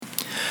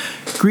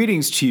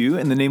Greetings to you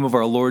in the name of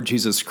our Lord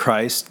Jesus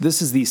Christ.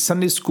 This is the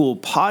Sunday School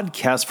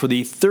podcast for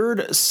the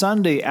third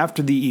Sunday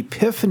after the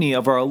Epiphany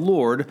of our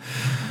Lord.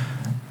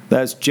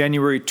 That's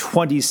January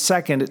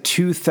 22nd,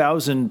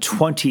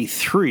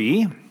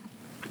 2023.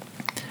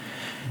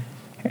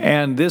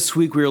 And this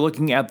week we are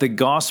looking at the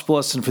gospel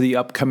lesson for the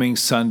upcoming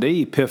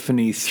Sunday,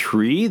 Epiphany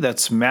 3.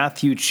 That's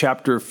Matthew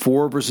chapter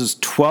 4, verses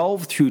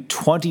 12 through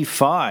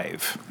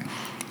 25.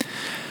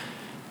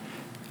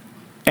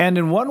 And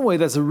in one way,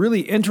 that's a really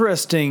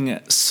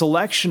interesting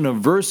selection of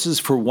verses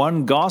for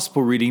one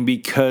gospel reading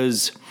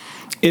because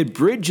it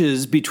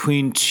bridges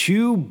between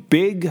two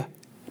big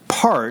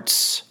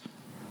parts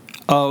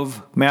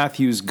of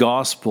Matthew's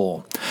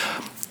gospel.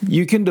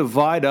 You can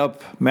divide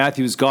up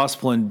Matthew's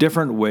gospel in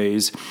different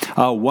ways.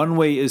 One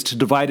way is to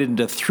divide it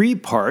into three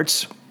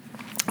parts.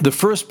 The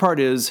first part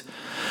is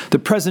the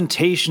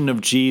presentation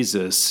of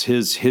Jesus,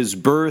 his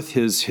birth,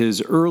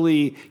 his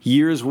early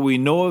years, what we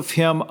know of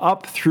him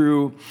up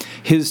through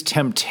his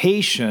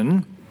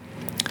temptation,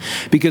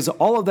 because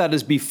all of that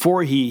is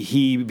before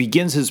he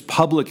begins his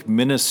public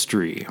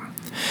ministry.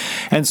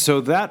 And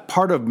so that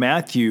part of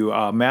Matthew,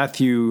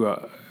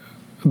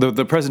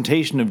 the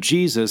presentation of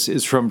Jesus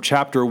is from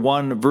chapter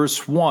 1,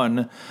 verse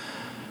 1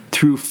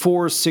 through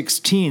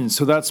 4:16.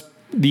 So that's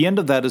the end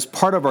of that is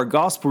part of our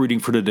gospel reading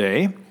for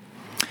today.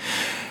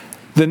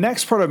 The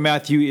next part of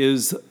Matthew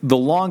is the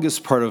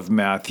longest part of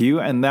Matthew,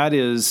 and that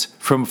is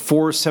from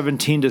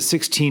 4:17 to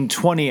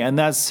 16:20, and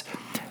that's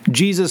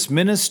Jesus'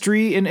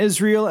 ministry in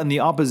Israel and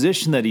the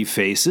opposition that he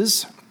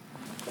faces.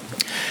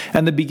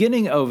 And the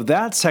beginning of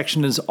that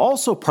section is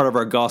also part of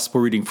our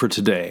gospel reading for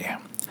today.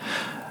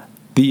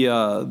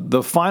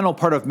 The final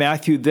part of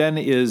Matthew then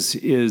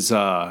is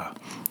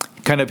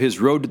kind of his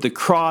road to the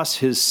cross,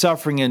 his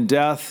suffering and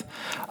death,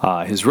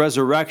 his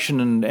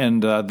resurrection,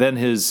 and then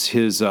his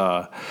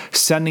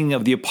sending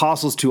of the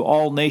apostles to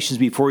all nations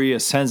before he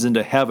ascends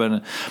into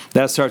heaven.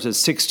 That starts at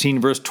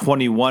 16, verse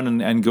 21,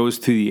 and goes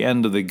through the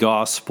end of the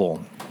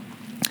gospel.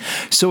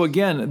 So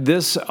again,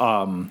 this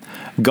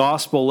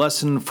gospel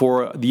lesson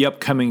for the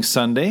upcoming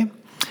Sunday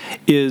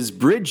is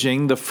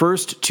bridging the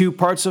first two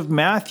parts of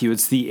Matthew.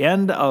 It's the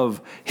end of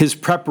his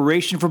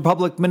preparation for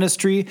public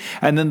ministry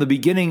and then the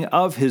beginning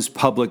of his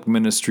public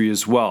ministry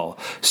as well.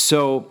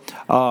 So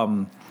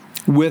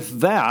with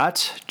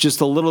that,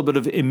 just a little bit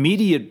of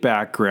immediate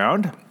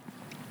background.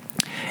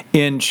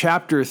 In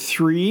chapter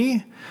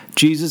 3,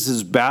 Jesus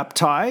is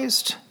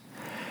baptized.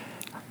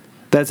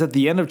 That's at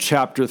the end of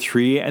chapter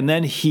 3, and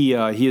then he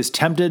is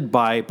tempted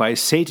by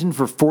Satan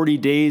for 40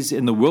 days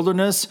in the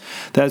wilderness.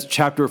 That's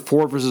chapter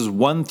 4, verses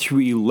 1 through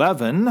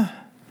 11.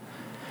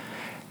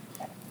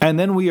 And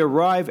then we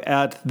arrive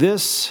at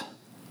this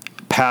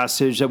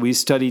passage that we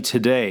study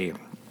today.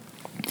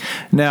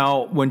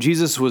 Now, when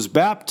Jesus was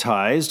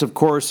baptized, of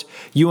course,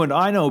 you and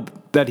I know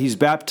that he's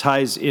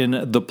baptized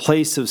in the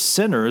place of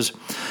sinners.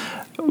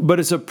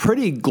 But it's a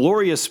pretty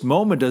glorious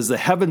moment as the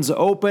heavens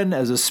open,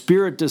 as the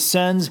Spirit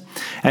descends,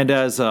 and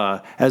as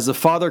the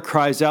Father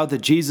cries out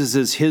that Jesus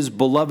is his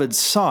beloved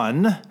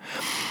Son.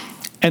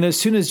 And as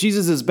soon as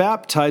Jesus is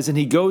baptized and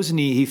he goes and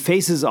he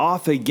faces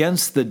off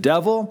against the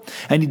devil,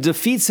 and he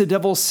defeats the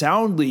devil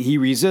soundly, he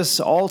resists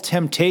all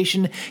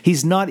temptation,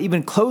 he's not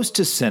even close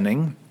to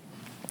sinning.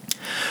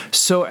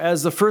 So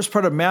as the first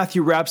part of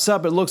Matthew wraps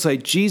up, it looks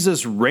like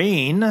Jesus'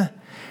 reign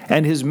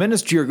and his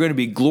ministry are going to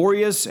be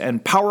glorious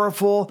and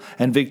powerful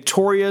and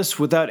victorious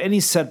without any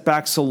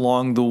setbacks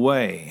along the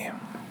way.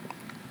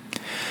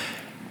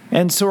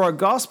 And so our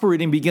gospel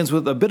reading begins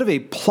with a bit of a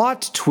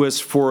plot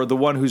twist for the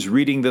one who's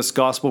reading this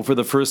gospel for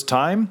the first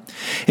time.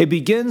 It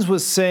begins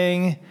with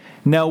saying,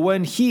 "Now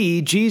when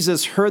he,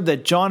 Jesus, heard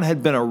that John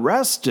had been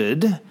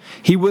arrested,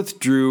 he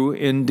withdrew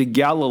into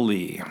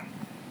Galilee."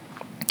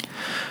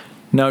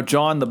 Now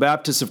John the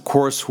Baptist, of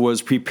course,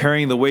 was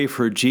preparing the way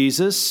for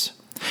Jesus.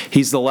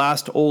 He's the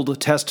last Old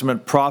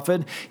Testament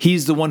prophet.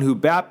 He's the one who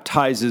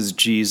baptizes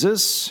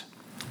Jesus.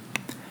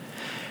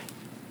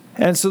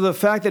 And so the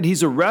fact that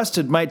he's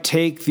arrested might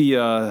take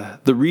the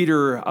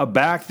reader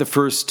aback the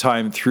first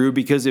time through,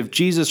 because if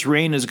Jesus'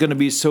 reign is going to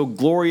be so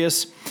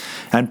glorious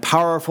and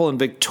powerful and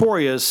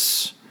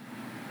victorious,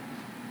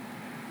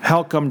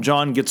 how come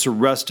John gets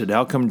arrested?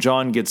 How come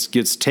John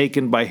gets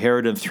taken by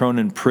Herod and thrown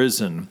in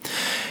prison?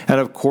 And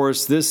of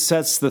course, this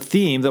sets the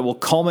theme that will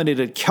culminate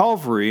at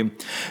Calvary,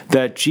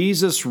 that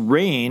Jesus'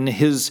 reign,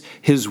 his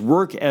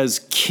work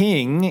as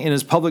king in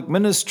his public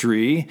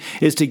ministry,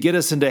 is to get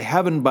us into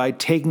heaven by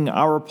taking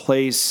our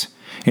place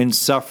in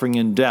suffering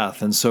and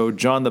death. And so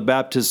John the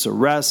Baptist's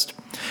arrest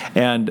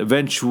and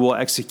eventual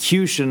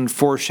execution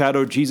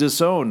foreshadow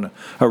Jesus' own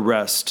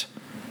arrest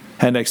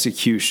and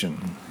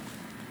execution.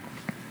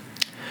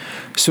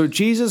 So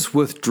Jesus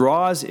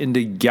withdraws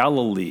into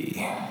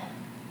Galilee.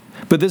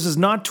 But this is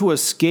not to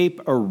escape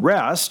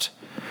arrest.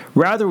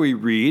 Rather, we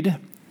read,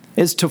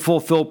 is to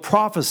fulfill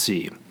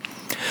prophecy.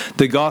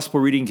 The gospel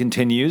reading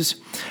continues,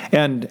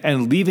 and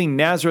leaving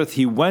Nazareth,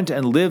 he went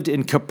and lived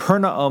in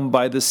Capernaum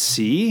by the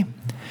sea,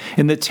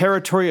 in the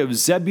territory of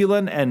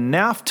Zebulun and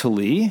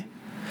Naphtali,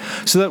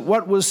 so that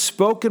what was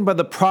spoken by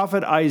the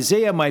prophet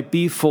Isaiah might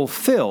be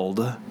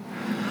fulfilled.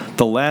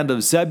 The land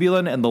of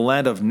Zebulun and the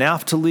land of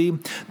Naphtali,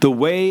 the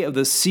way of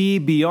the sea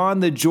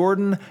beyond the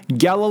Jordan,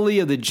 Galilee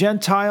of the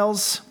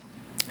Gentiles.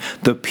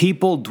 The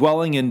people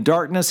dwelling in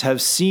darkness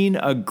have seen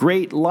a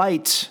great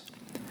light.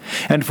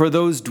 And for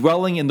those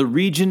dwelling in the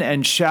region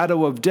and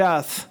shadow of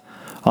death,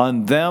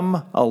 on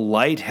them a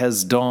light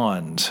has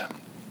dawned.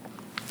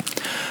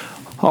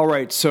 All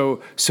right,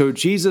 so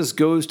Jesus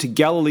goes to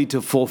Galilee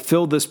to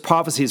fulfill this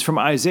prophecy. It's from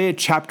Isaiah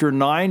chapter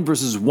 9,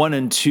 verses 1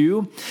 and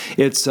 2.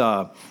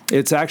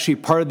 It's actually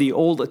part of the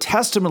Old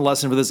Testament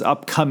lesson for this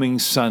upcoming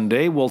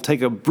Sunday. We'll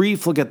take a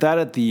brief look at that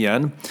at the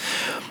end.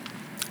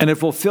 And it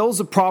fulfills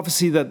the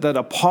prophecy that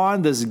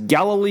upon this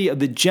Galilee of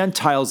the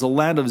Gentiles, the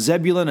land of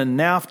Zebulun and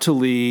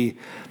Naphtali,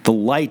 the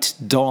light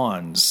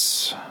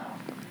dawns.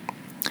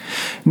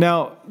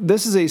 Now,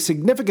 this is a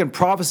significant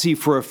prophecy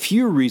for a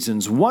few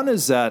reasons. One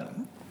is that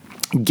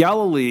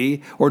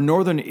Galilee, or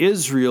northern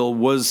Israel,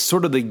 was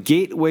sort of the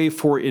gateway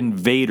for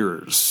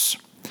invaders.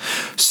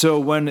 So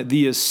when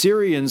the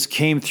Assyrians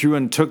came through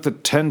and took the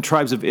 10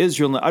 tribes of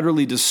Israel and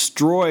utterly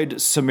destroyed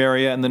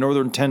Samaria and the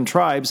northern 10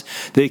 tribes,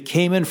 they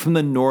came in from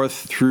the north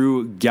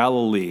through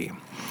Galilee.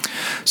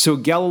 So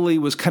Galilee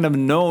was kind of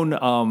known,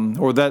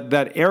 or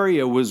that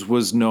area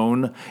was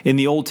known in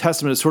the Old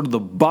Testament as sort of the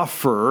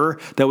buffer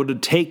that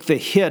would take the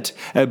hit,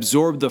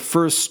 absorb the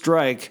first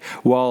strike,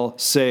 while,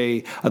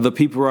 say, the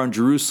people around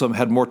Jerusalem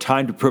had more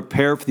time to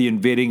prepare for the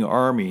invading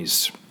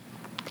armies.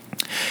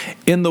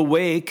 In the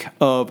wake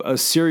of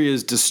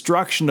Assyria's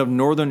destruction of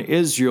northern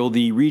Israel,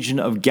 the region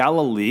of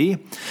Galilee,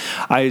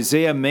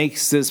 Isaiah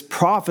makes this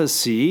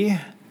prophecy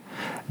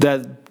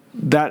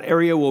that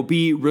area will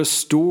be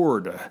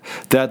restored,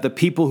 that the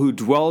people who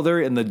dwell there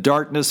in the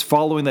darkness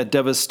following that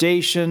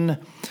devastation,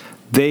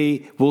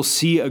 they will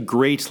see a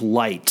great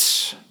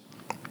light.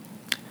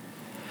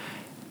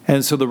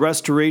 And so the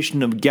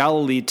restoration of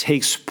Galilee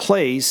takes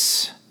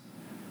place,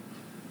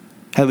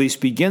 at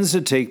least begins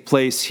to take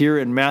place here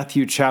in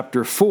Matthew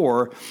chapter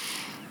 4,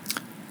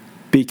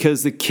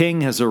 because the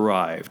king has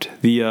arrived.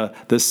 The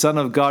Son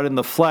of God in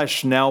the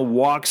flesh now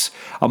walks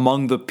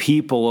among the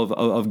people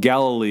of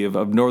Galilee,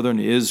 of northern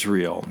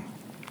Israel.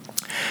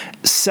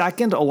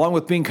 Second, along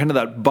with being kind of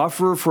that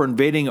buffer for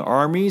invading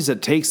armies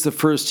that takes the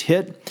first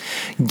hit,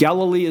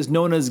 Galilee is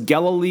known as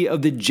Galilee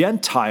of the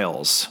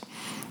Gentiles.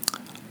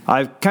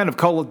 I've kind of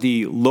called it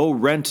the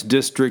low-rent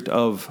district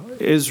of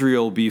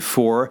Israel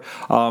before.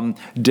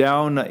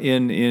 Down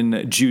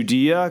in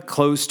Judea,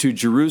 close to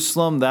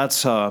Jerusalem,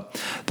 that's where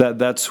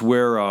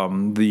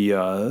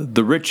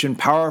the rich and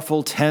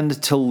powerful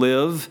tend to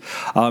live.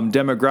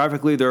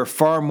 Demographically, there are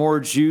far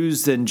more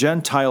Jews than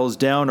Gentiles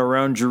down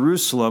around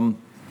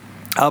Jerusalem.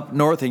 Up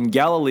north in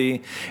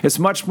Galilee, it's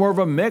much more of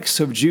a mix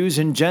of Jews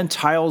and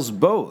Gentiles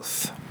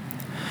both.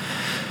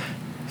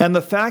 And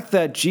the fact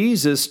that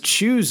Jesus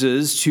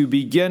chooses to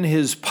begin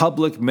his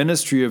public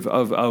ministry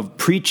of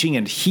preaching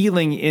and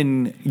healing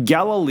in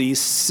Galilee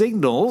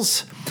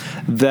signals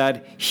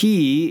that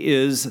he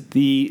is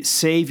the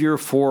Savior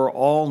for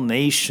all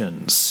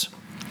nations.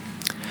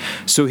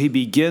 So he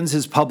begins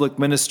his public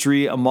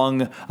ministry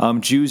among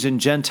Jews and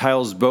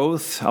Gentiles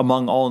both,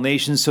 among all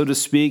nations, so to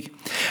speak.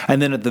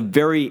 And then at the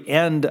very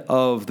end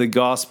of the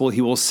gospel, he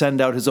will send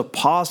out his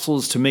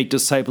apostles to make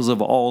disciples of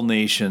all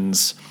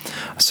nations.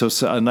 So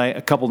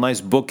a couple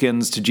nice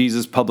bookends to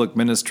Jesus' public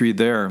ministry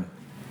there.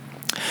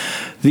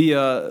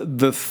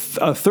 The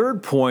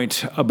third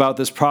point about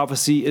this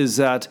prophecy is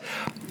that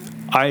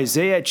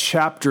Isaiah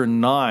chapter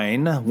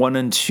 9, 1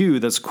 and 2,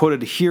 that's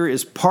quoted here,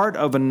 is part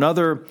of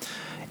another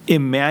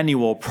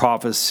Emmanuel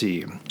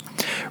prophecy.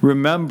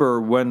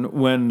 Remember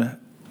when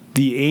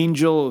the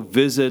angel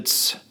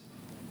visits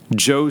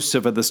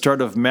Joseph at the start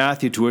of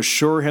Matthew to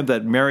assure him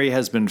that Mary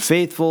has been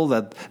faithful,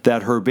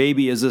 that her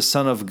baby is the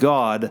Son of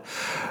God,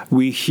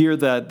 we hear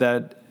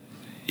that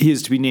he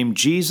is to be named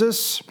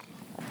Jesus.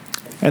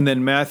 And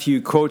then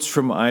Matthew quotes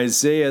from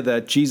Isaiah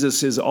that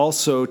Jesus is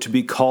also to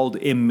be called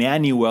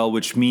Emmanuel,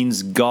 which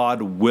means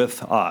God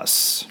with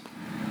us.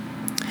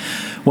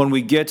 When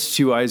we get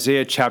to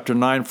Isaiah chapter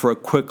 9 for a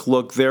quick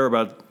look there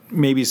about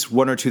maybe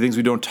one or two things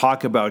we don't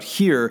talk about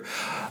here,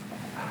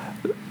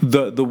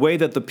 the way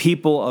that the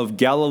people of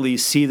Galilee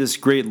see this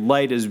great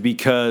light is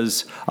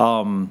because,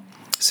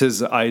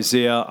 says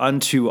Isaiah,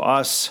 unto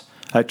us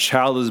a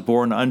child is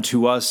born,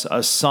 unto us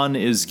a son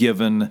is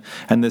given,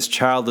 and this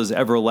child is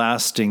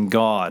everlasting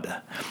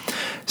God.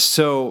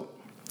 So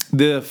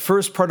the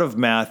first part of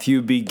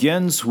Matthew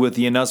begins with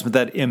the announcement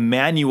that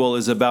Emmanuel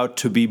is about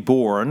to be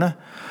born.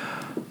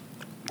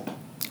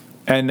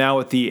 And now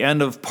at the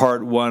end of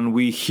part 1,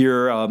 we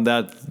hear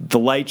that the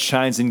light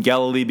shines in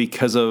Galilee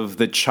because of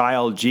the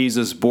child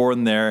Jesus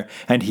born there,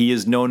 and he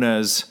is known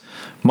as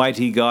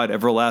Mighty God,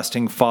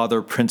 Everlasting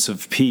Father, Prince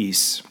of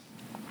Peace.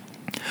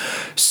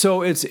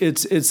 So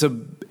it's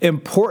an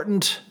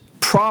important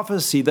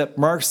prophecy that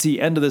marks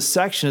the end of this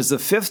section. It's the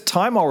 5th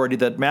time already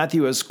that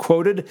Matthew has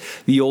quoted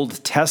the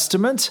Old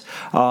Testament.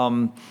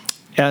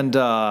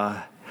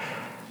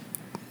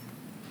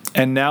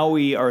 And now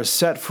we are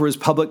set for his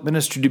public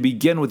ministry to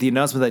begin with the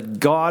announcement that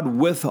God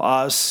with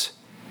us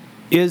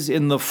is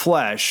in the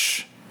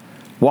flesh,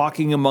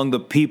 walking among the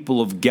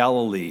people of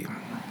Galilee.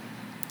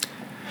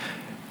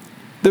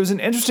 There's an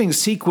interesting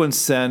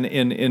sequence then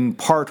in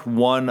part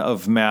 1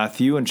 of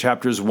Matthew, in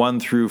chapters 1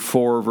 through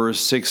 4, verse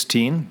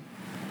 16.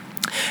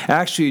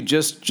 Actually,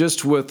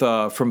 just with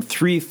from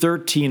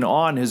 3:13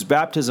 on, his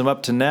baptism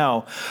up to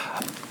now.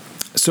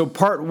 So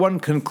part 1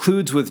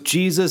 concludes with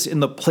Jesus in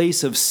the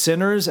place of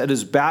sinners at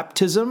his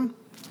baptism.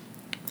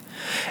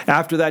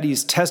 After that,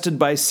 he's tested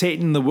by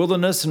Satan in the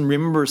wilderness. And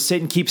remember,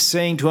 Satan keeps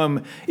saying to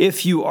him,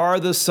 "If you are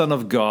the Son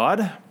of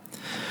God."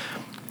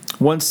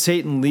 Once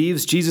Satan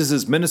leaves, Jesus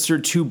is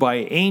ministered to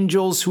by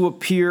angels who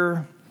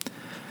appear.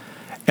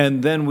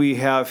 And then we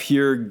have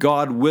here,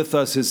 God with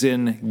us is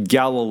in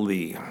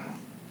Galilee,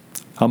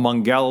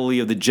 among Galilee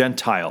of the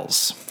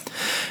Gentiles.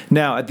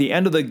 Now, at the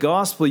end of the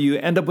gospel, you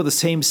end up with the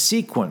same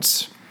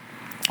sequence.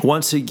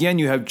 Once again,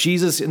 you have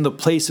Jesus in the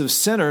place of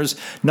sinners,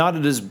 not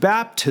at his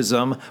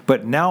baptism,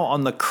 but now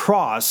on the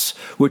cross,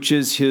 which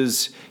is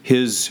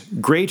his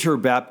greater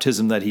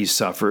baptism that he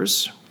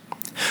suffers.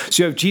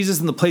 So you have Jesus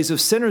in the place of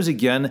sinners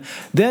again.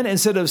 Then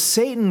instead of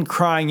Satan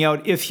crying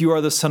out, "If you are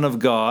the Son of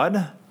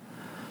God,"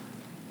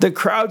 the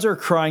crowds are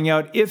crying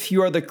out, "If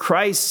you are the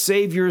Christ,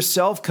 save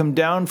yourself, come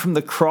down from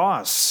the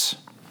cross."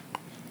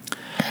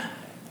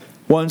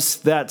 Once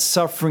that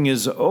suffering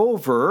is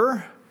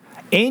over,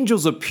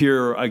 angels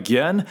appear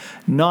again,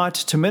 not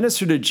to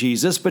minister to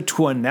Jesus, but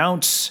to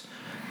announce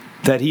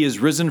that he is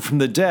risen from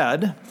the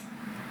dead.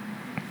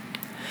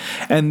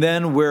 And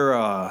then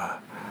where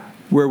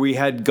we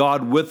had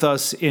God with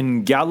us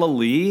in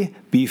Galilee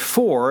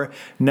before,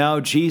 now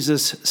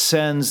Jesus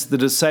sends the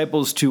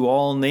disciples to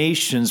all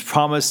nations,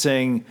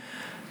 promising,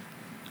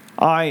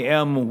 "I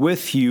am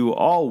with you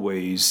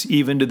always,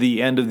 even to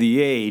the end of the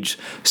age."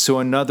 So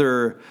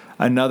another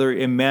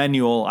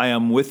Emmanuel, "I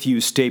am with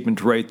you"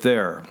 statement right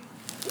there.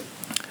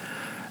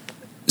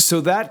 So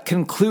that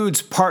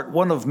concludes part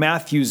 1 of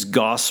Matthew's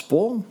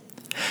gospel.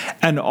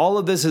 And all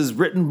of this is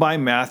written by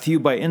Matthew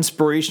by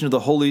inspiration of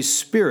the Holy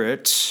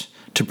Spirit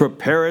to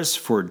prepare us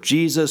for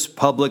Jesus'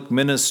 public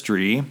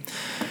ministry.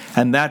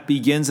 And that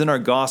begins in our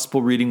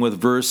gospel reading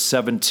with verse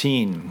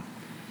 17.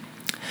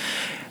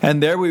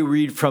 And there we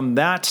read, "From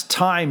that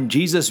time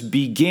Jesus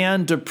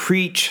began to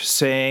preach,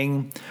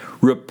 saying,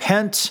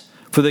 'Repent,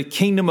 for the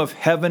kingdom of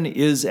heaven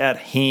is at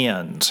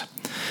hand.'"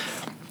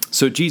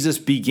 So Jesus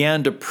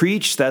began to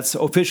preach. That's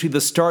officially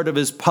the start of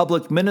his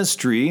public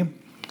ministry.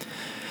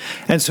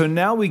 And so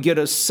now we get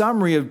a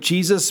summary of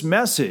Jesus'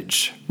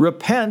 message.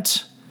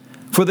 Repent,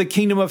 for the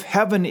kingdom of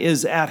heaven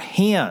is at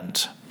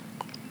hand.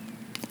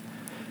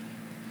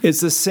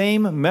 It's the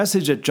same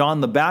message that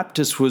John the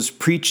Baptist was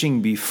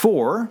preaching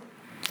before.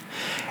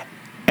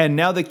 And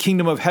now the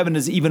kingdom of heaven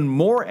is even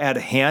more at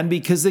hand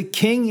because the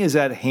king is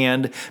at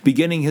hand,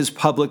 beginning his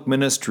public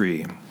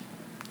ministry.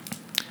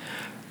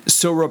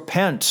 So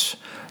repent,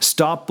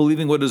 stop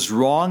believing what is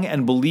wrong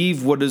and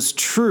believe what is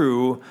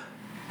true,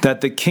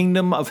 that the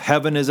kingdom of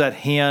heaven is at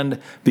hand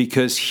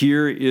because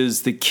here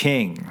is the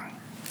king.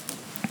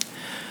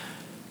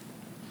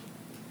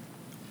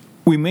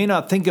 We may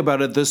not think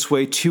about it this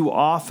way too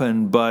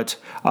often, but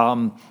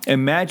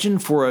imagine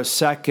for a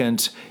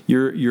second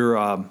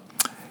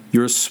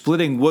you're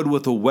splitting wood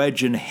with a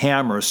wedge and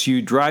hammer. So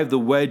you drive the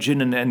wedge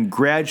in, and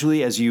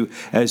gradually, as you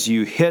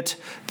hit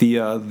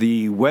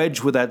the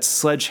wedge with that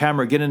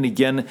sledgehammer again and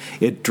again,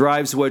 it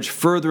drives the wedge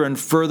further and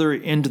further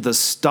into the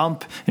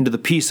stump, into the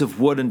piece of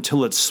wood,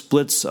 until it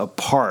splits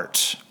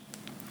apart.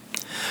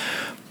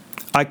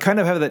 I kind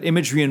of have that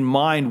imagery in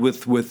mind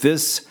with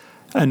this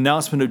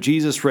announcement of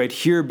Jesus right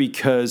here,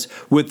 because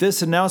with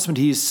this announcement,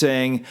 he's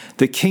saying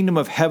the kingdom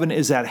of heaven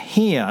is at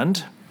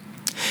hand.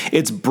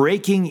 It's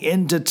breaking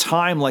into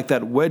time like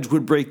that wedge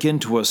would break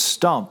into a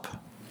stump.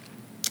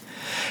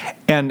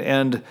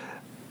 And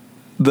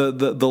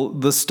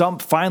the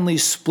stump finally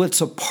splits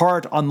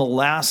apart on the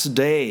last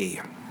day.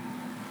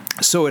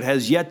 So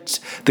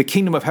the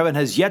kingdom of heaven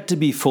has yet to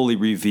be fully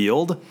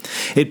revealed.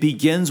 It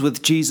begins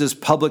with Jesus'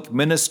 public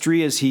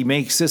ministry as he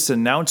makes this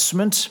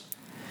announcement.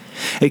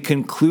 It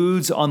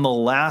concludes on the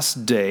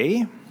last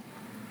day.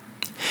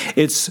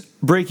 It's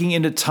breaking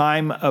into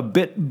time a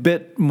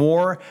bit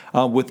more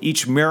with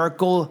each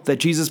miracle that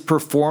Jesus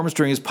performs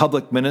during his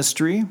public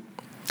ministry.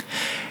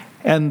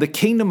 And the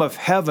kingdom of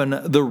heaven,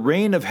 the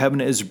reign of heaven,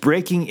 is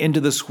breaking into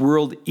this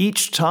world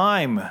each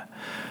time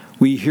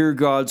we hear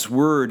God's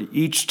word,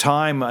 each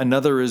time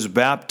another is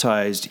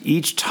baptized,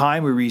 each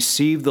time we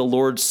receive the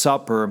Lord's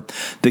Supper.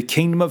 The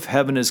kingdom of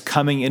heaven is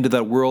coming into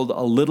that world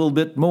a little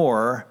bit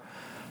more,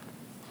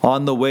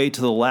 on the way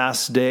to the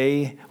last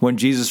day when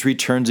Jesus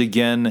returns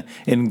again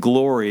in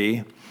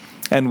glory,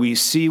 and we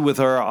see with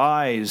our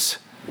eyes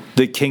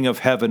the King of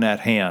Heaven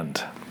at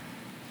hand.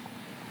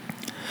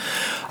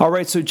 All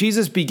right, so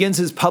Jesus begins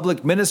his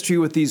public ministry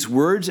with these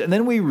words, and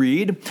then we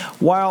read,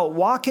 "While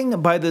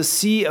walking by the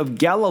Sea of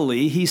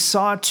Galilee, he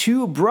saw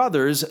two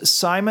brothers,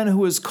 Simon,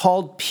 who is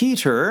called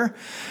Peter,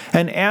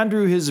 and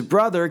Andrew his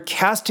brother,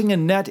 casting a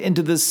net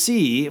into the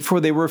sea,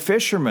 for they were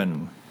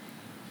fishermen.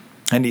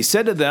 And he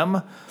said to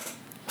them,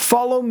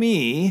 'Follow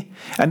me,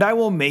 and I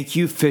will make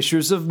you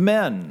fishers of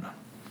men.'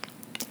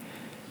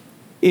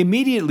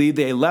 Immediately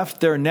they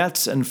left their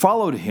nets and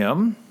followed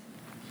him.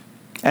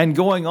 And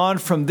going on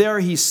from there,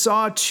 he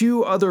saw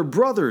two other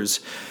brothers,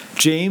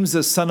 James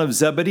the son of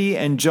Zebedee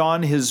and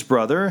John his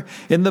brother,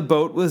 in the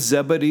boat with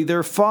Zebedee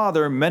their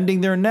father, mending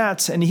their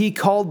nets, and he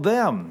called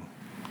them.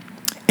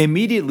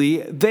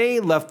 Immediately they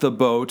left the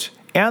boat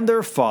and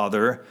their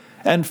father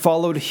and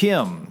followed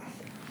him."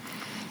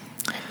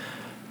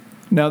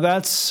 Now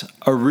that's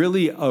a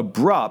really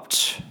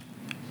abrupt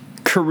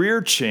career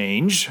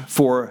change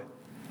for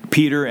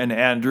Peter and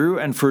Andrew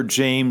and for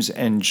James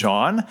and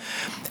John.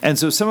 And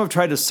so some have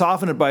tried to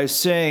soften it by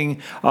saying,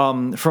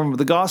 from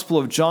the Gospel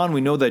of John,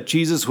 we know that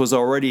Jesus was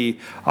already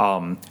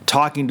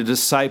talking to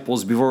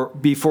disciples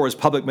before his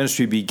public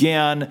ministry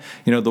began,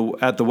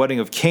 at the wedding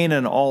of Cana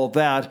and all of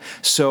that.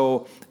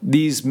 So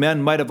these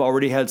men might have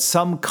already had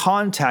some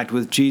contact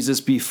with Jesus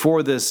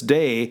before this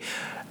day.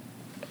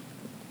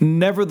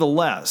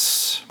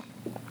 Nevertheless,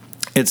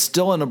 it's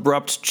still an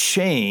abrupt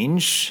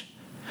change,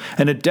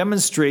 and it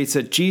demonstrates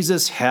that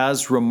Jesus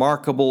has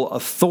remarkable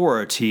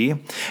authority,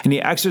 and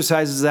he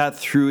exercises that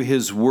through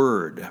his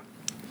word.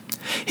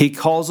 He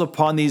calls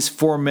upon these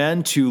four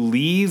men to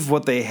leave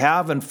what they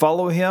have and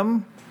follow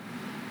him,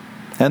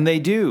 and they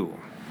do.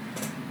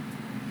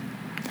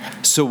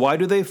 So why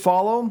do they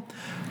follow?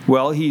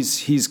 Well,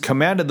 he's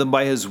commanded them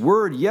by his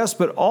word, yes,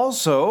 but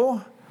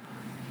also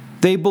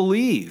they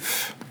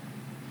believe.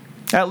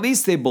 At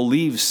least they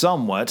believe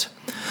somewhat.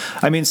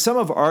 I mean, some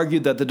have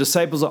argued that the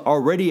disciples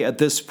already at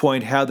this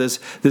point have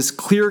this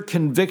clear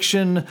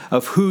conviction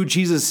of who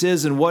Jesus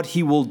is and what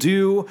he will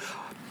do,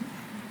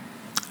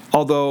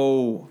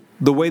 although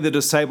the way the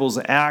disciples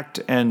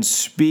act and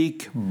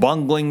speak,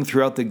 bungling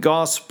throughout the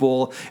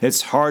gospel,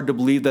 it's hard to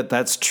believe that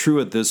that's true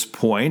at this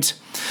point.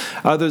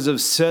 Others have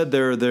said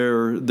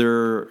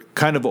they're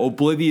kind of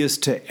oblivious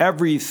to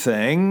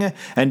everything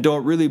and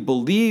don't really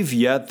believe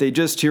yet. They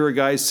just hear a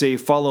guy say,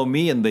 "Follow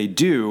me," and they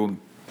do.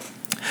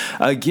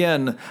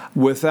 Again,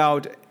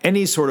 without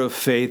any sort of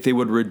faith, they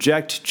would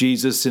reject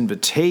Jesus'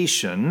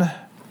 invitation.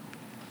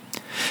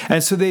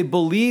 And so they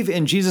believe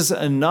in Jesus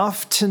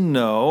enough to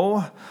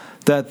know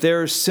that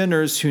they're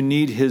sinners who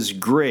need his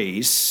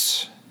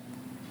grace,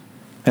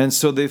 and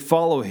so they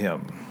follow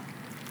him.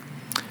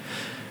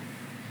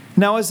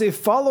 Now, as they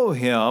follow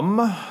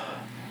him,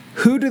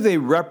 who do they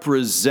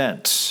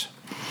represent?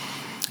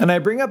 And I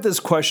bring up this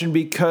question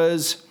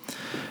because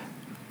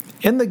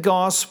in the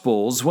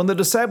Gospels, when the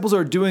disciples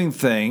are doing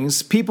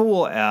things, people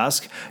will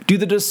ask, do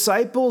the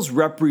disciples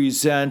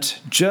represent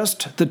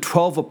just the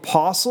 12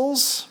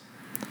 apostles?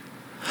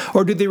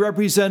 Or do they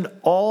represent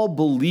all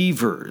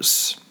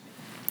believers?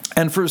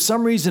 And for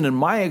some reason, in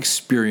my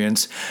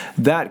experience,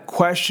 that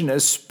question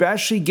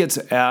especially gets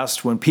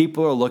asked when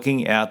people are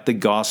looking at the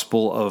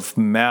Gospel of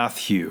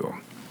Matthew.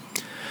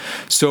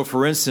 So,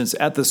 for instance,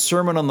 at the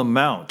Sermon on the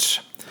Mount,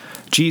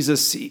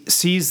 Jesus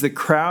sees the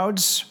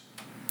crowds,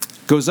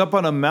 goes up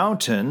on a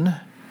mountain,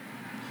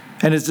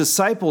 and his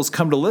disciples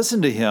come to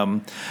listen to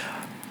him.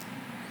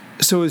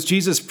 So is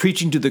Jesus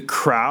preaching to the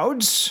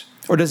crowds,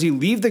 or does he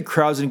leave the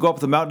crowds and go up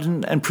the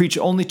mountain and preach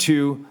only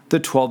to the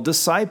 12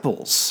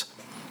 disciples?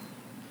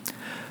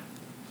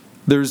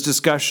 There's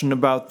discussion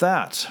about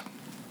that.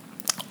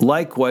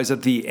 Likewise,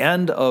 at the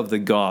end of the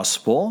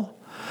gospel,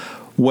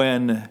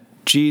 when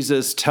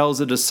Jesus tells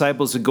the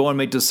disciples to go and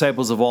make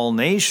disciples of all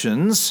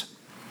nations,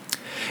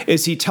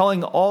 is he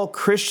telling all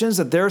Christians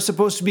that they're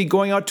supposed to be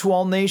going out to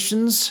all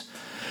nations?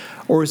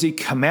 Or is he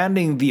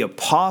commanding the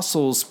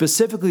apostles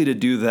specifically to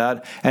do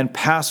that and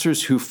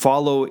pastors who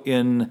follow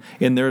in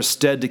their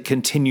stead to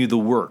continue the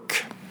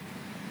work?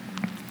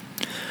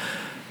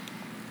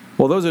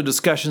 Well, those are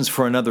discussions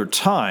for another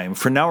time.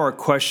 For now, our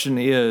question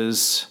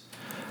is,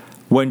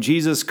 when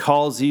Jesus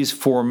calls these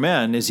four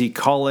men, is he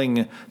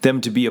calling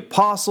them to be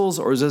apostles,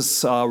 or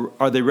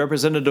are they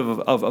representative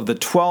of the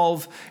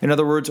 12, in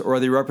other words, or are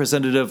they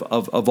representative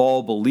of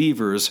all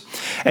believers?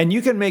 And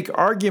you can make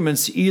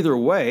arguments either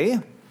way.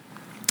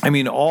 I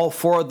mean, all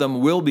four of them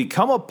will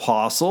become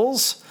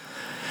apostles,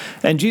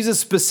 and Jesus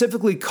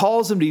specifically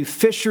calls them to be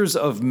fishers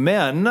of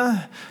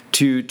men,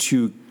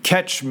 to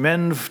catch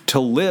men to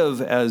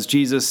live, as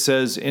Jesus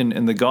says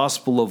in the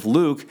Gospel of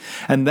Luke,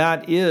 and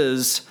that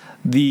is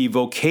the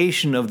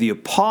vocation of the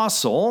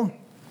apostle.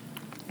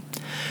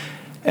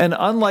 And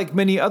unlike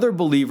many other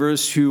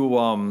believers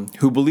who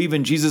believe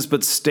in Jesus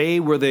but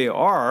stay where they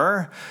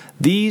are,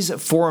 these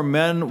four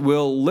men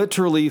will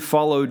literally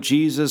follow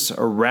Jesus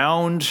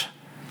around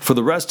for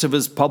the rest of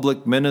his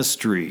public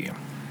ministry.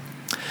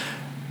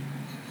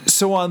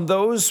 So on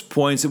those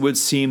points, it would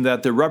seem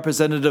that the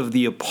representative of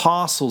the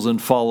apostles in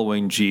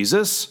following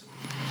Jesus.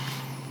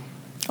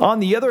 On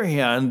the other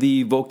hand,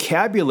 the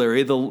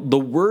vocabulary, the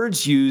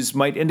words used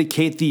might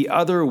indicate the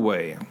other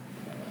way.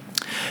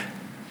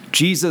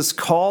 Jesus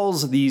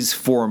calls these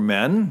 4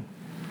 men,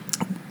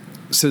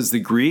 says the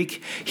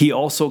Greek. He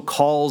also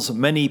calls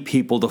many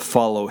people to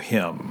follow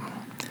him.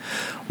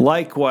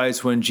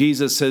 Likewise, when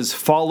Jesus says,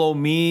 "Follow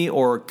me,"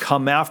 or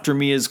 "Come after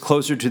me," is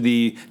closer to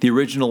the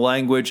original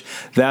language,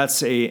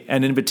 that's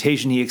an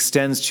invitation he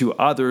extends to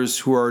others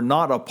who are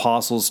not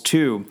apostles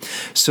too.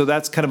 So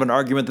that's kind of an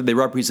argument that they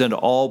represent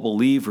all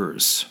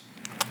believers.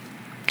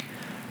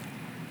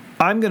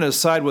 I'm going to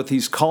side with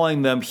he's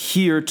calling them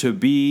here to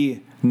be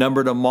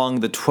numbered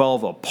among the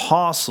 12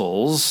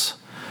 apostles.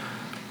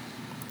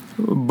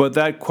 But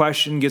that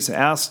question gets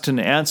asked and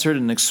answered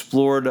and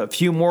explored a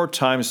few more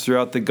times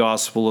throughout the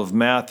Gospel of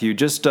Matthew.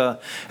 Just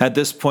at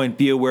this point,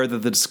 be aware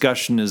that the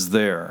discussion is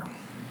there.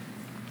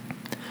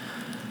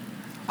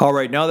 All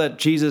right, now that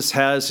Jesus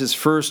has his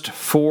first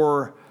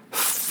 4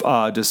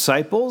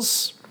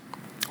 disciples,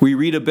 we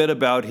read a bit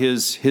about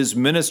his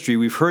ministry.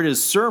 We've heard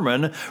his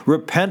sermon,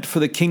 "Repent, for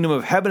the kingdom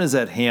of heaven is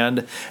at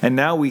hand," and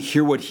now we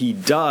hear what he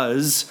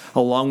does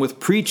along with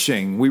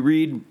preaching. We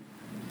read,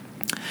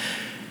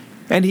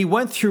 "And he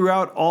went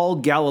throughout all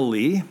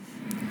Galilee,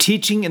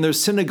 teaching in their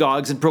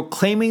synagogues and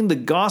proclaiming the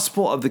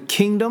gospel of the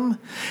kingdom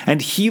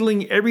and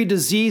healing every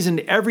disease and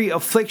every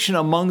affliction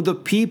among the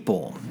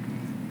people.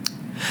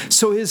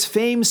 So his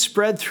fame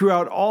spread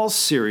throughout all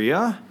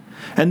Syria,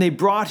 and they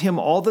brought him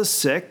all the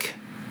sick,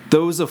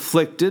 those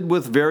afflicted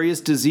with various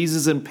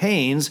diseases and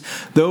pains,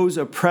 those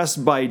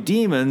oppressed by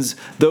demons,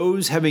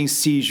 those having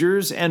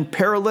seizures and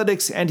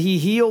paralytics, and he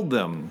healed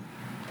them.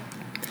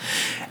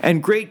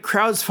 And great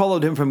crowds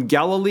followed him from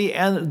Galilee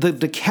and the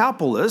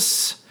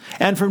Decapolis,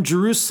 and from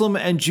Jerusalem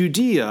and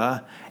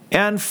Judea,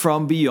 and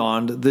from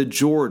beyond the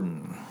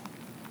Jordan."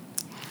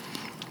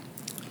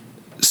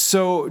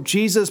 So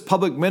Jesus'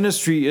 public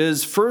ministry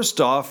is, first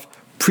off,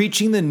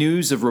 preaching the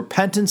news of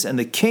repentance and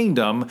the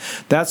kingdom.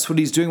 That's what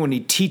he's doing when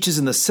he teaches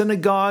in the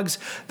synagogues.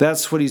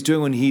 That's what he's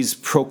doing when he's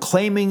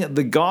proclaiming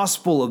the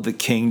gospel of the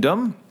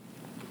kingdom.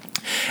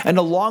 And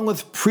along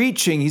with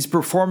preaching, he's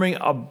performing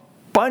a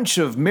bunch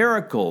of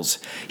miracles.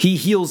 He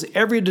heals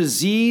every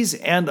disease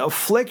and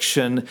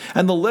affliction,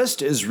 and the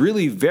list is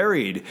really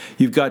varied.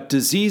 You've got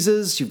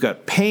diseases, you've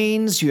got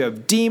pains, you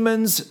have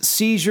demons,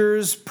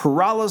 seizures,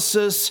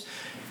 paralysis.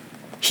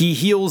 He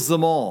heals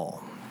them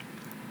all.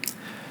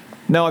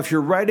 Now, if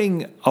you're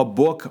writing a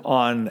book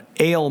on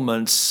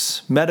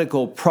ailments,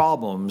 medical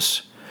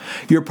problems,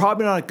 you're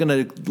probably not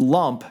going to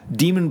lump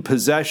demon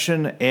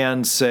possession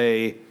and,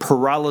 say,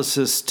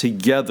 paralysis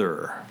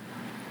together.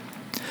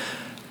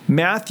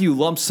 Matthew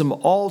lumps them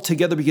all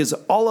together because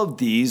all of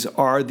these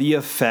are the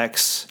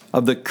effects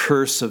of the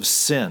curse of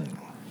sin.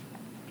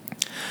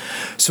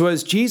 So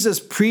as Jesus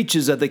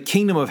preaches that the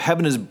kingdom of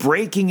heaven is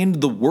breaking into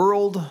the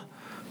world,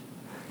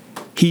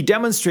 he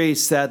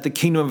demonstrates that the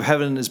kingdom of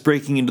heaven is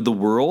breaking into the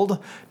world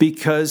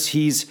because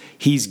he's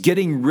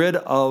getting rid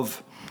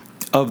of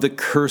the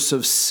curse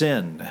of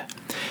sin.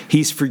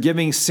 He's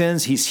forgiving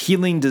sins, he's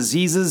healing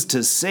diseases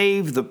to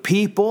save the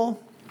people.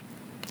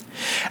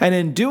 And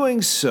in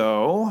doing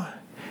so,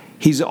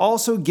 he's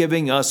also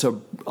giving us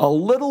a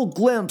little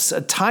glimpse,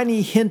 a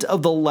tiny hint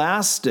of the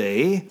last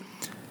day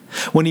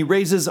when he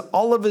raises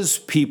all of his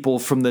people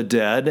from the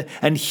dead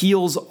and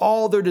heals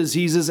all their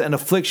diseases and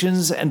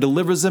afflictions and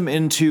delivers them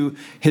into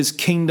his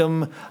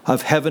kingdom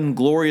of heaven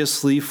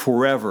gloriously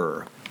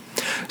forever.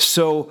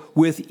 So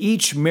with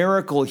each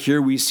miracle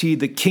here, we see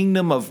the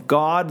kingdom of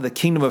God, the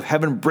kingdom of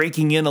heaven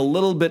breaking in a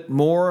little bit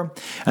more,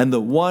 and the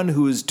one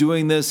who is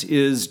doing this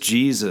is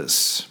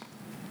Jesus.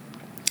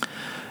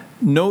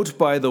 Note,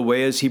 by the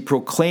way, as he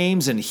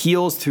proclaims and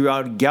heals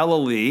throughout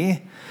Galilee,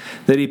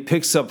 that he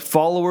picks up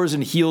followers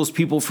and heals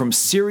people from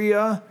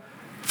Syria,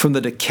 from the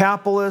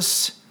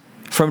Decapolis,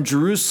 from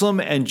Jerusalem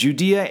and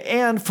Judea,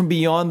 and from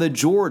beyond the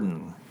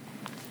Jordan.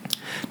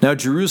 Now,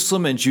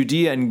 Jerusalem and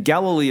Judea and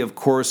Galilee, of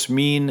course,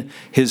 mean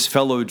his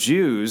fellow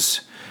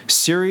Jews.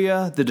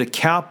 Syria, the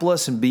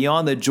Decapolis, and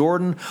beyond the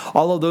Jordan,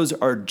 all of those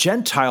are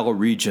Gentile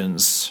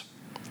regions.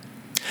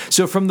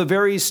 So from the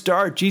very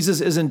start, Jesus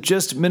isn't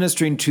just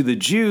ministering to the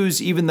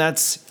Jews, even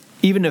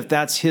if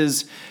that's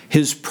his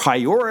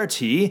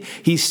priority.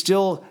 He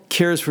still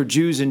cares for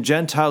Jews and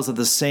Gentiles at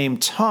the same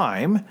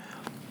time.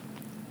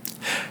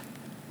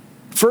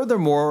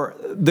 Furthermore,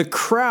 the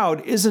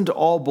crowd isn't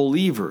all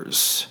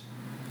believers.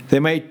 They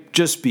might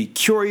just be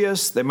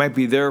curious, they might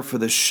be there for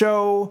the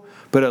show,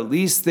 but at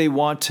least they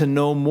want to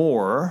know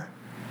more.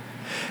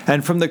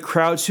 And from the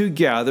crowds who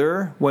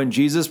gather, when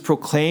Jesus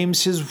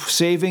proclaims his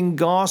saving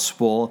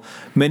gospel,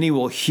 many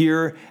will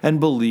hear and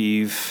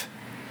believe,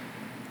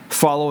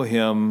 follow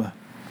him,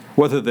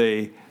 whether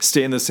they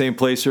stay in the same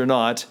place or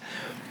not,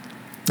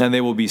 and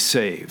they will be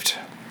saved.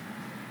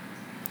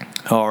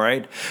 All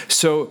right,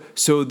 so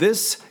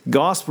this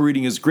gospel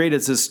reading is great.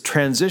 It's this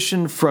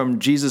transition from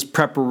Jesus'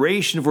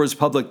 preparation for his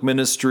public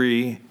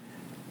ministry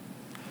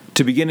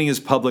to beginning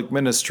his public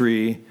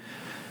ministry,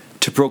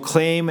 to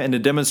proclaim and to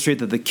demonstrate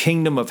that the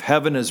kingdom of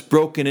heaven has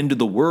broken into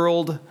the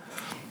world,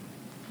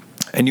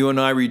 And you and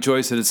I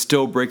rejoice that it's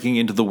still breaking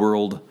into the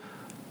world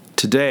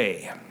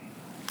today.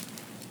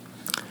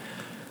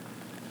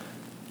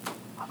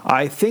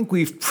 I think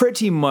we've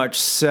pretty much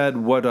said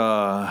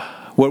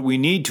what we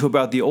need to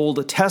about the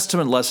Old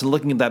Testament lesson,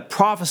 looking at that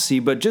prophecy,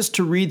 but just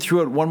to read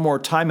through it one more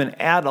time and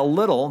add a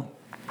little.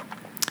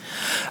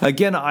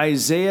 Again,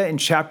 Isaiah in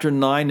chapter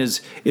 9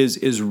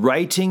 is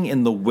writing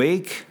in the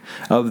wake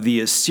of the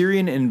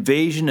Assyrian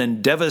invasion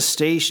and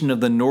devastation of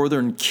the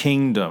northern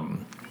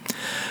kingdom.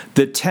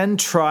 The 10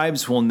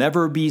 tribes will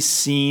never be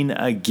seen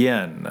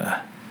again.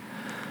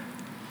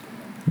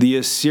 The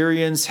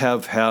Assyrians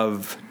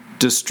have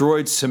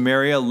destroyed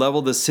Samaria,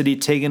 leveled the city,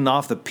 taken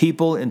off the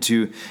people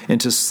into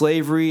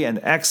slavery and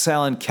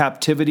exile and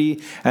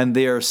captivity, and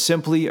they are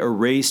simply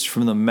erased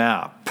from the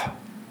map.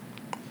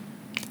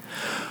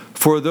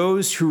 For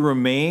those who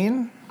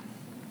remain,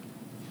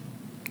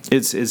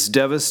 it's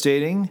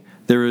devastating.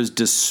 There is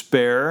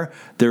despair,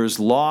 there is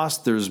loss,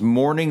 there's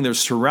mourning, they're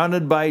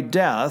surrounded by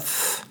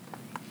death.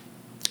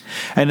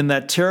 And in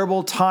that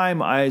terrible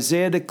time,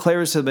 Isaiah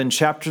declares to them in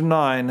chapter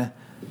 9,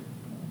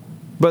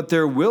 "But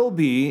there will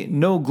be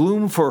no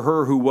gloom for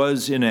her who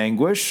was in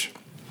anguish.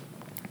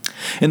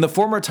 In the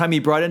former time he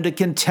brought into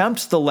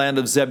contempt the land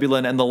of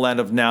Zebulun and the land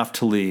of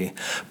Naphtali.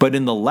 But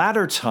in the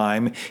latter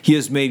time he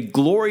has made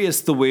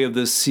glorious the way of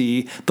the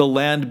sea, the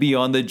land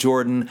beyond the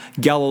Jordan,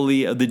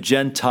 Galilee of the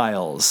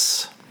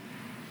Gentiles."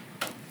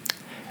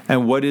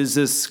 And what is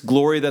this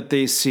glory that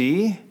they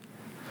see?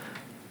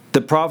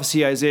 The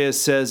prophecy Isaiah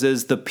says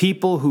is, "The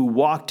people who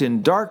walked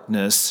in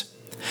darkness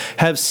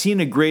have seen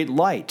a great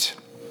light.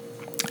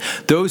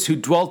 Those who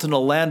dwelt in a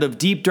land of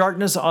deep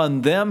darkness,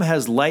 on them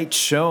has light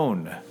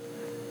shone.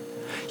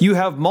 You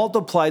have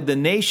multiplied the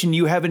nation,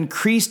 you have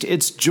increased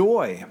its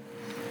joy.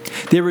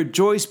 They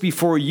rejoice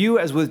before you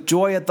as with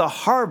joy at the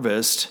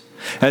harvest,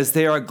 as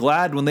they are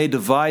glad when they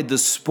divide the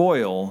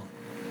spoil.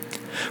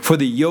 For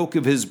the yoke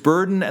of his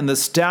burden and the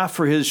staff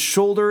for his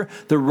shoulder,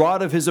 the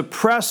rod of his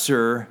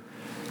oppressor,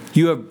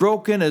 you have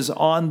broken as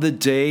on the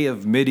day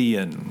of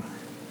Midian."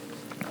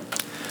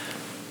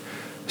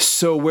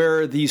 So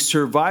where the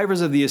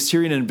survivors of the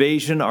Assyrian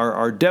invasion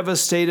are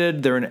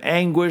devastated, they're in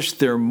anguish,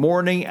 they're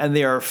mourning, and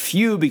they are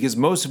few because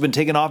most have been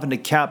taken off into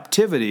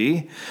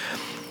captivity,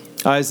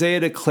 Isaiah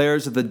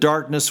declares that the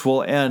darkness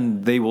will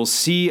end. They will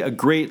see a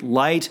great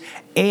light,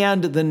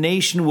 and the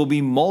nation will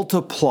be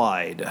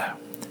multiplied.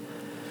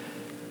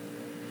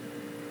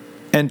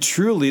 And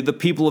truly, the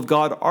people of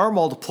God are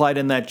multiplied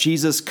in that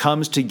Jesus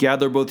comes to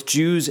gather both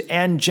Jews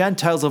and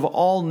Gentiles of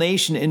all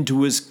nations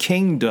into his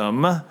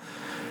kingdom.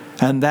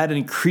 And that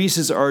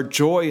increases our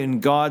joy in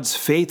God's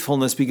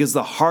faithfulness because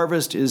the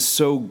harvest is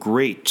so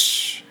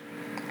great.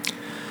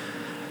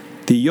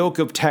 The yoke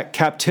of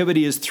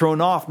captivity is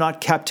thrown off,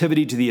 not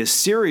captivity to the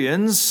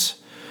Assyrians,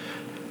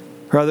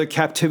 rather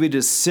captivity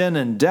to sin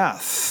and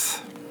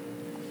death.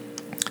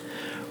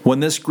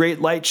 When this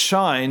great light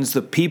shines,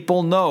 the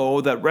people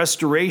know that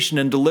restoration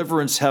and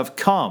deliverance have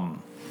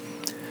come.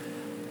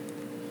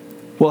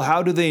 Well,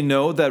 how do they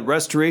know that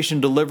restoration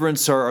and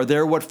deliverance are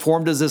there? What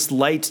form does this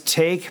light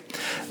take?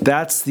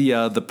 That's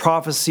the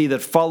prophecy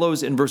that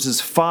follows in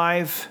verses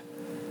 5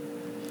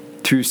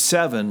 through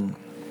 7.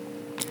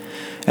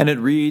 And it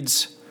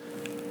reads,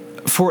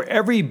 "For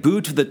every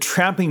boot of the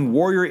tramping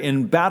warrior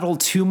in battle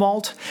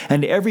tumult,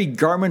 and every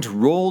garment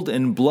rolled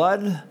in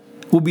blood,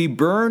 will be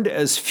burned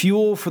as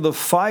fuel for the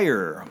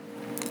fire."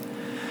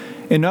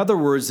 In other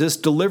words, this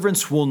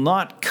deliverance will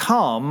not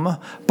come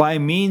by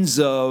means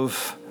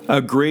of a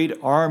great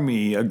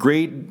army, a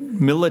great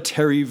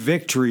military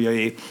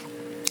victory,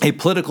 a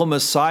political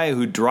Messiah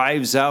who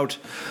drives out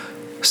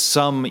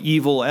some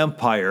evil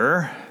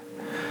empire.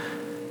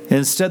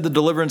 Instead, the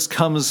deliverance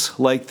comes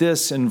like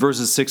this in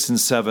verses 6 and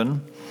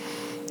 7.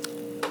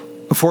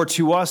 "For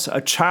to us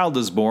a child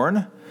is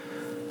born,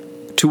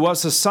 to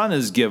us a son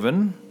is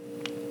given,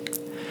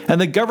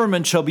 and the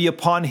government shall be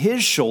upon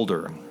his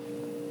shoulder.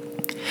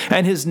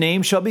 And his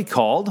name shall be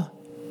called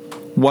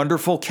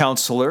Wonderful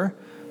Counselor,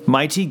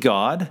 Mighty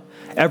God,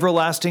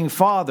 Everlasting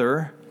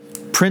Father,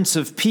 Prince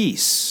of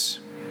Peace.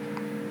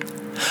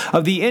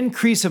 Of the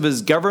increase of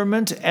his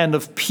government and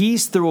of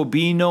peace there will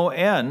be no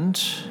end.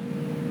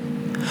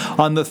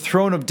 On the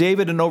throne of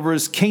David and over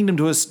his kingdom,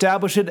 to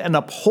establish it and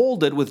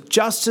uphold it with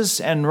justice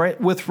and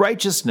with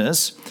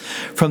righteousness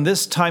from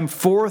this time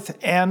forth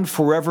and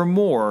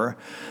forevermore.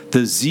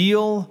 The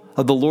zeal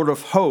of the Lord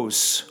of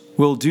hosts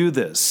will do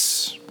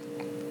this."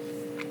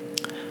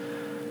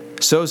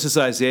 So says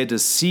Isaiah, to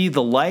see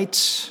the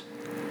light,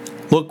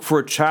 look for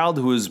a child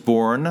who is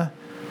born,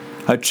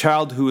 a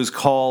child who is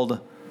called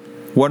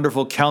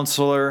Wonderful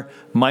Counselor,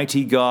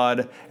 Mighty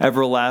God,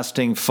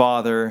 Everlasting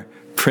Father,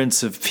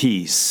 Prince of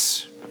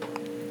Peace.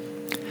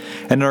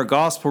 And in our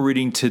gospel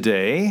reading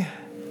today,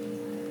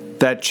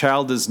 that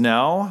child is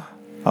now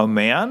a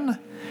man,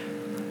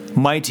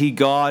 mighty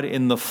God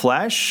in the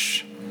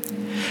flesh,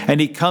 and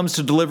he comes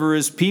to deliver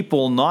his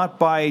people not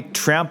by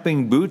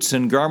tramping boots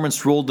and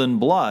garments rolled in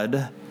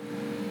blood,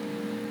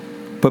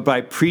 but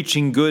by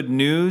preaching good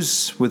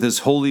news with his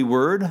holy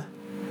word,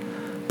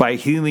 by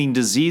healing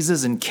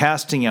diseases and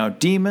casting out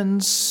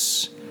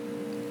demons,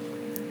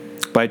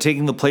 by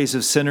taking the place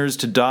of sinners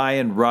to die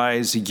and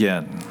rise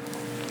again.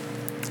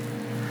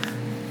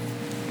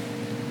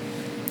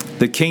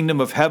 The kingdom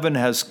of heaven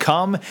has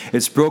come,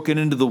 it's broken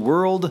into the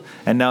world,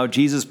 and now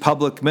Jesus'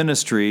 public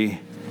ministry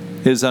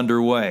is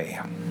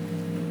underway.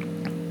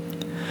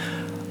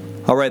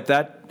 All right,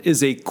 that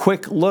is a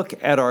quick look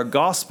at our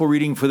gospel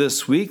reading for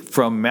this week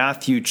from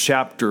Matthew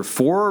chapter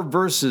 4,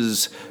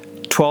 verses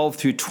 12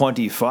 through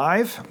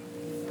 25.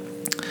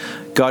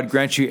 God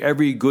grant you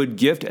every good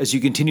gift as you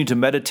continue to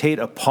meditate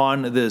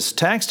upon this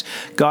text.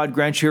 God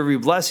grant you every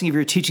blessing if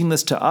you're teaching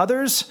this to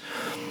others.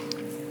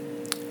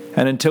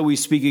 And until we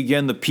speak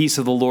again, the peace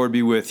of the Lord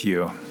be with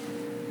you.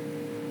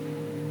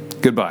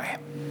 Goodbye.